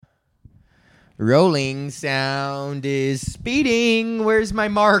Rolling sound is speeding. Where's my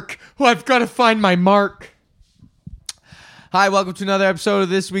mark? Oh, I've got to find my mark. Hi, welcome to another episode of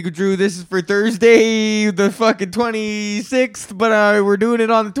This Week with Drew. This is for Thursday, the fucking 26th, but we're doing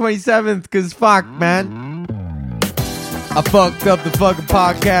it on the 27th, because fuck, man. I fucked up the fucking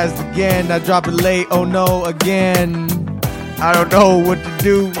podcast again. I dropped it late, oh no, again. I don't know what to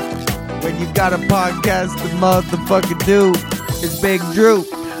do when you got a podcast to motherfucking do. It's Big Drew.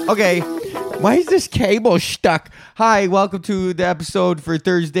 Okay. Why is this cable stuck? Hi, welcome to the episode for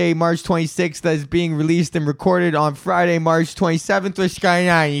Thursday, March 26th that is being released and recorded on Friday, March 27th. What's going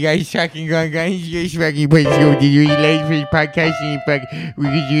on? You guys fucking going, guys? You guys fucking wait, so did you late for the podcast and you fucking,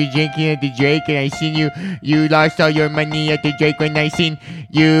 because you drinking at the Drake and I seen you lost all your money at the Drake when I seen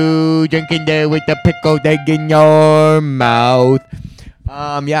you drinking there with the pickled egg in your mouth.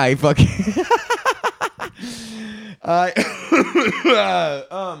 Yeah, I fucking,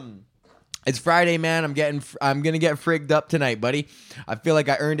 It's Friday, man. I'm gonna get frigged up tonight, buddy. I feel like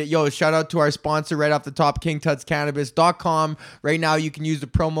I earned it. Yo, shout out to our sponsor right off the top, KingTutsCannabis.com. Right now, you can use the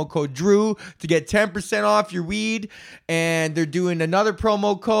promo code Drew to get 10% off your weed. And they're doing another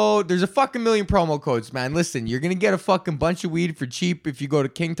promo code. There's a fucking million promo codes, man. Listen, you're gonna get a fucking bunch of weed for cheap if you go to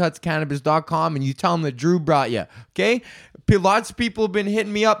KingTutsCannabis.com and you tell them that Drew brought you. Okay? Lots of people have been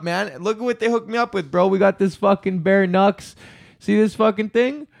hitting me up, man. Look at what they hooked me up with, bro. We got this fucking Bare Knucks. See this fucking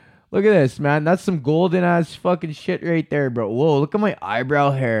thing? Look at this, man. That's some golden ass fucking shit right there, bro. Whoa, look at my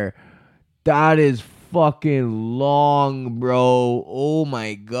eyebrow hair. That is fucking long, bro. Oh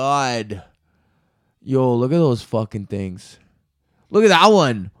my god. Yo, look at those fucking things. Look at that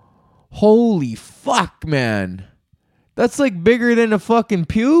one. Holy fuck, man. That's like bigger than a fucking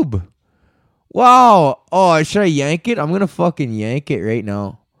pube. Wow. Oh, should I yank it? I'm gonna fucking yank it right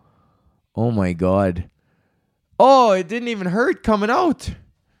now. Oh my god. Oh, it didn't even hurt coming out.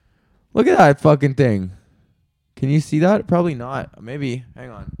 Look at that fucking thing. Can you see that? Probably not. Maybe. Hang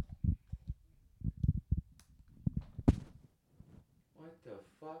on. What the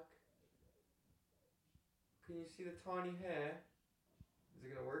fuck? Can you see the tawny hair? Is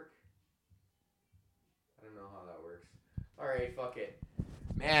it gonna work? I don't know how that works. Alright, fuck it.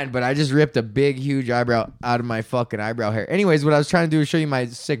 Man, but I just ripped a big, huge eyebrow out of my fucking eyebrow hair. Anyways, what I was trying to do is show you my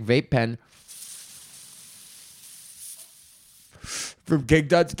sick vape pen. From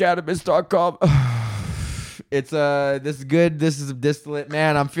KingTutsCannabis.com. It's this is good. This is a distillate,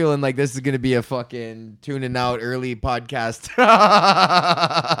 man. I'm feeling like this is gonna be a fucking tuning out early podcast.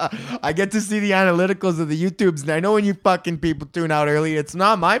 I get to see the analyticals of the YouTubes, and I know when you fucking people tune out early, it's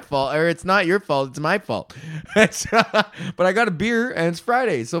not my fault, or it's not your fault. It's my fault. But I got a beer, and it's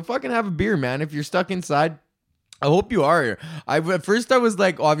Friday, so fucking have a beer, man. If you're stuck inside. I hope you are. At first I was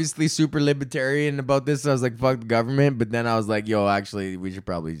like obviously super libertarian about this. I was like, fuck the government. But then I was like, yo, actually, we should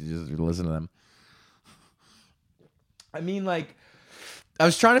probably just listen to them. I mean, like, I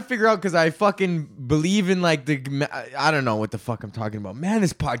was trying to figure out because I fucking believe in like I don't know what the fuck I'm talking about. Man,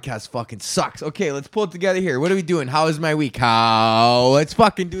 this podcast fucking sucks. Okay, let's pull it together here. What are we doing? How is my week? Let's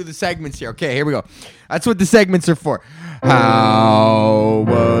fucking do the segments here. Okay, here we go. That's what the segments are for. How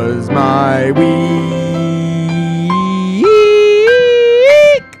was my week?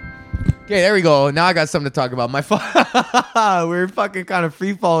 Okay, there we go. Now I got something to talk about. We're fucking kind of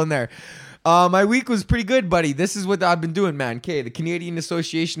free falling there. My week was pretty good, buddy. This is what I've been doing, man. Okay, the Canadian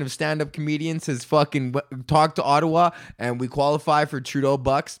Association of Stand-Up Comedians has fucking talked to Ottawa, and we qualify for Trudeau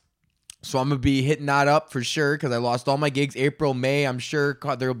Bucks. So I'm going to be hitting that up for sure because I lost all my gigs April, May. I'm sure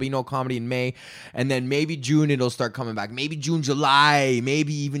there will be no comedy in May. And then maybe June it'll start coming back. Maybe June, July.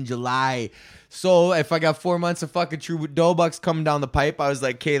 Maybe even July. So if I got 4 months of fucking Trudeau Bucks coming down the pipe, I was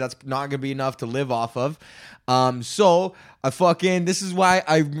like, okay, that's not going to be enough to live off of. So this is why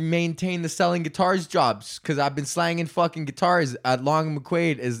I maintain the selling guitars jobs, because I've been slanging fucking guitars at Long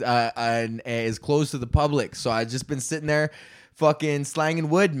McQuaid is close to the public. So I've just been sitting there fucking slanging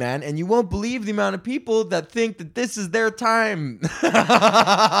wood, man. And you won't believe the amount of people that think that this is their time.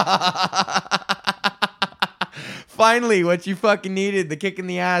 Finally, what you fucking needed, the kick in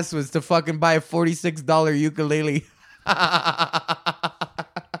the ass, was to fucking buy a $46 ukulele.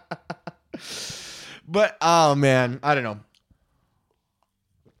 But, oh man, I don't know.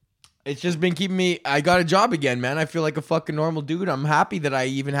 It's just been keeping me, I got a job again, man. I feel like a fucking normal dude. I'm happy that I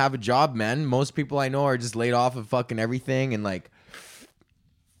even have a job, man. Most people I know are just laid off of fucking everything. And like,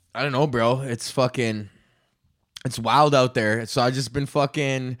 I don't know, bro. It's wild out there. So I've just been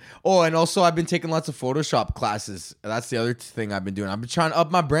fucking, and also I've been taking lots of Photoshop classes. That's the other thing I've been doing. I've been trying to up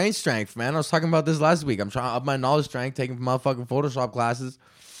my brain strength, man. I was talking about this last week. I'm trying to up my knowledge strength, taking motherfucking Photoshop classes.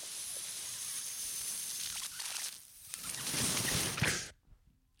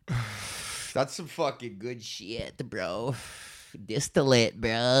 That's some fucking good shit, bro. Distillate,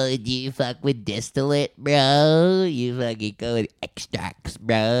 bro. Do you fuck with distillate, bro? You fucking go with extracts,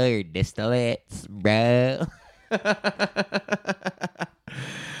 bro, or distillates, bro.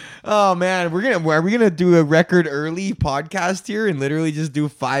 Oh man, are we gonna do a record early podcast here and literally just do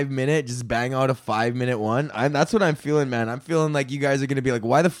 5 minute, just bang out a 5 minute one? That's what I'm feeling, man. I'm feeling like you guys are gonna be like,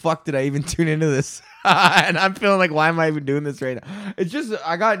 why the fuck did I even tune into this? And I'm feeling like, why am I even doing this right now? It's just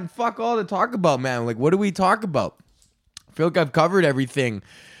I got fuck all to talk about, man. Like, what do we talk about? I feel like I've covered everything.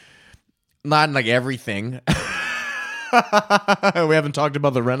 Not like everything. We haven't talked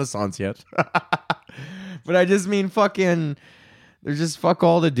about the Renaissance yet. But I just mean fucking, there's just fuck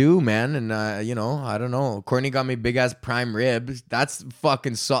all to do, man. And, I don't know. Courtney got me big ass prime ribs. That's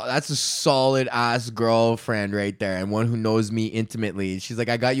fucking, that's a solid ass girlfriend right there. And one who knows me intimately. She's like,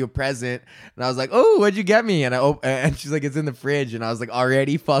 I got you a present. And I was like, oh, what'd you get me? And she's like, it's in the fridge. And I was like,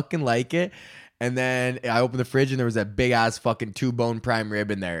 already fucking like it. And then I opened the fridge and there was that big ass fucking 2-bone prime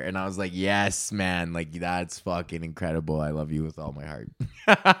rib in there. And I was like, yes, man. Like, that's fucking incredible. I love you with all my heart.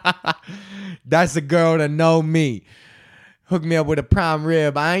 That's a girl to know me. Hook me up with a prime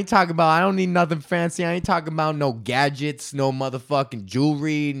rib. I don't need nothing fancy. I ain't talking about no gadgets, no motherfucking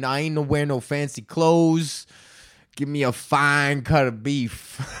jewelry. I ain't wear no fancy clothes. Give me a fine cut of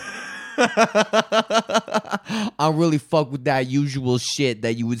beef. I don't really fuck with that usual shit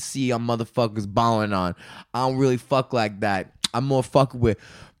that you would see on motherfuckers balling on. I don't really fuck like that. I'm more fucking with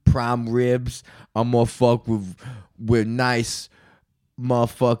prime ribs. I'm more fuck with nice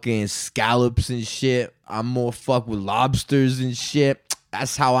motherfucking scallops and shit. I'm more fuck with lobsters and shit.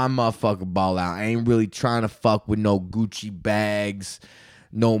 That's how I motherfucking ball out. I ain't really trying to fuck with no Gucci bags.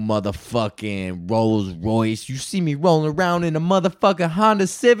 No motherfucking Rolls Royce. You see me rolling around in a motherfucking Honda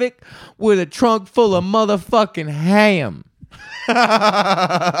Civic with a trunk full of motherfucking ham.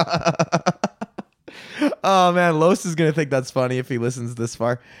 Oh man, Los is gonna think that's funny if he listens this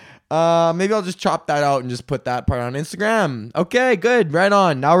far. Maybe I'll just chop that out and just put that part on Instagram. Okay, good. Right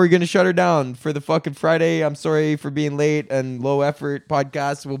on. Now we're gonna shut her down for the fucking Friday. I'm sorry for being late and low effort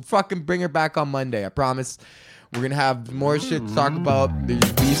podcast. We'll fucking bring her back on Monday. I promise. We're going to have more shit to talk about. There'll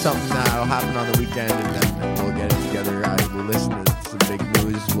be something that'll happen on the weekend, and then we'll get it together. We'll listen to some big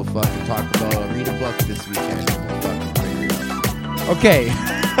news. We'll fucking talk about, read a book this weekend. We'll fucking bring it up. Okay.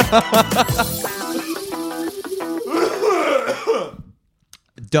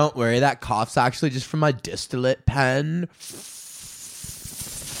 Don't worry, that cough's actually just from my distillate pen.